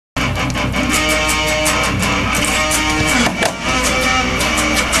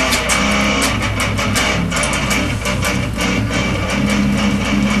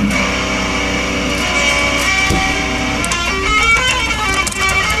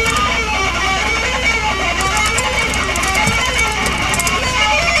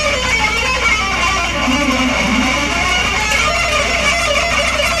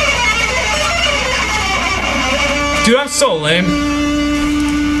So lame.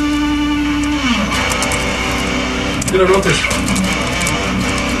 Dude, I wrote this.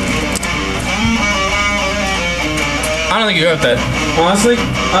 I don't think you wrote that. Honestly,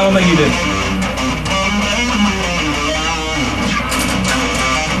 I don't think you did.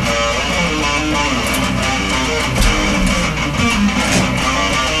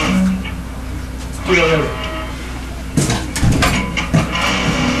 Dude, I wrote it.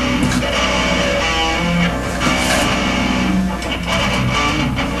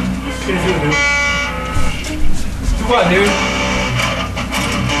 Can't do it, dude. What, dude?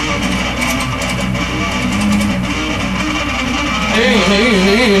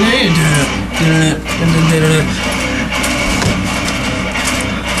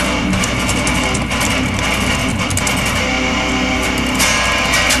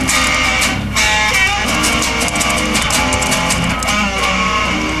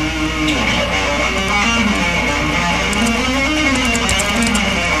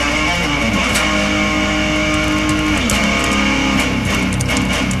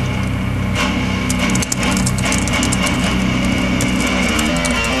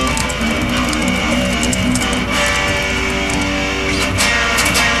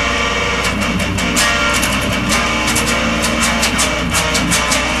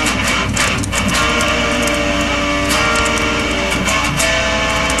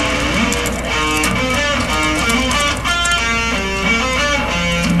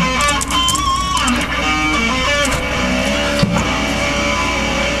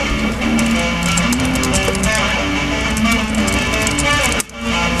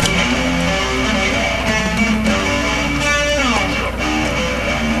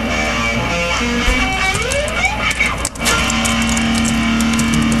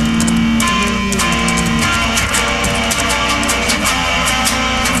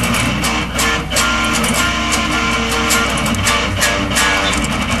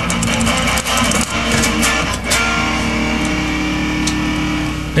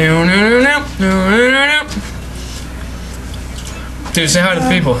 Dude, say hi to the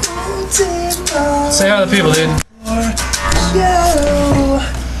people. Say hi to the people, dude.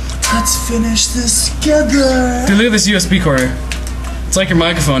 Let's finish this together. Dude, look at this USB cord. It's like your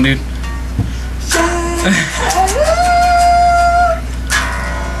microphone, dude.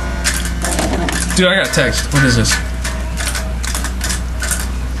 Dude, I got a text. What is this?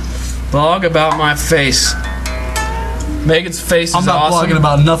 Blog about my face. Megan's face is awesome. I'm not blogging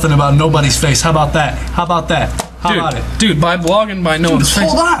about nothing about nobody's face. How about that? How about that? How about it? Dude, by blogging by no one's face.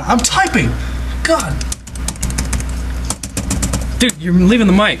 Hold on, I'm typing. God. Dude, you're leaving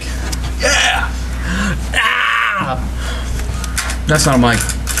the mic. Yeah. Ah! That's not a mic.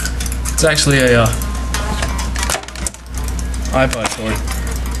 It's actually a iPod cord.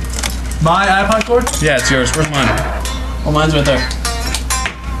 My iPod cord? Yeah, it's yours. Where's mine? Oh, mine's right there.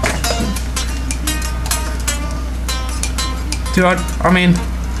 Dude, I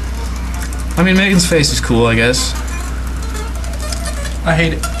mean, Megan's face is cool, I guess. I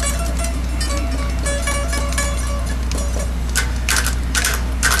hate it.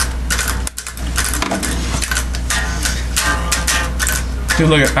 Dude,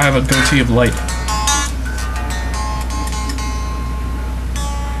 look, I have a goatee of light.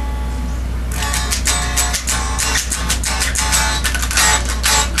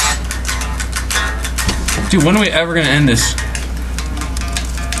 Dude, when are we ever gonna end this?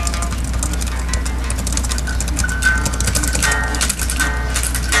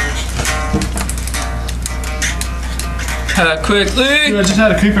 Quickly, dude, I just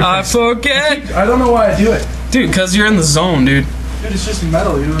had a creeper. I forget. I don't know why I do it. Dude, because you're in the zone, dude. Dude, it's just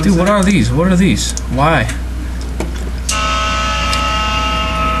metal. You know what dude, what are these? What are these? Why?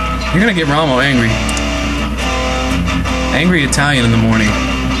 You're gonna get Ramo angry. Angry Italian in the morning.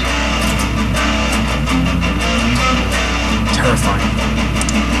 Terrifying.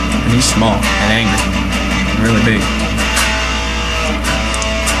 And he's small and angry. And really big.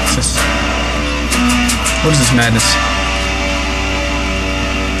 It's just... What is this madness?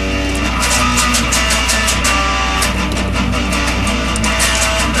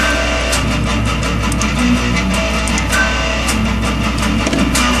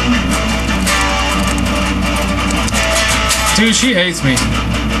 Dude, she hates me.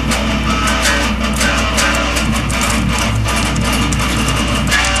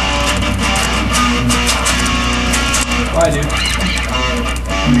 Why, dude?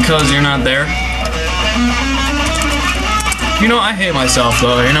 Because you're not there. You know, I hate myself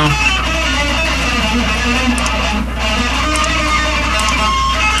though, you know?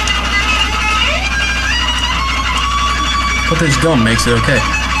 But this gum makes it okay.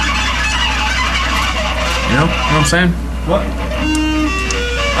 You know what I'm saying? What?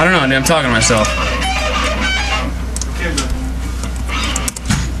 I don't know, dude. I'm talking to myself.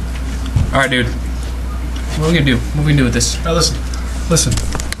 All right, dude. What are we gonna do? What are we gonna do with this? Now listen. Listen.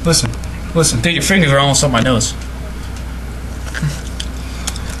 Listen. Listen. Dude, your fingers are almost up my nose.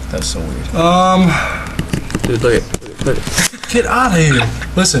 That's so weird. Dude, look at. Get out of here.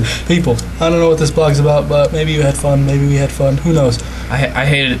 Listen, people, I don't know what this blog's about, but maybe you had fun, maybe we had fun. Who knows? I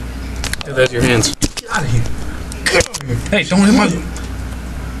hated it. Dude, there's your hands. Get out of here. Get over here. Hey, don't hit my...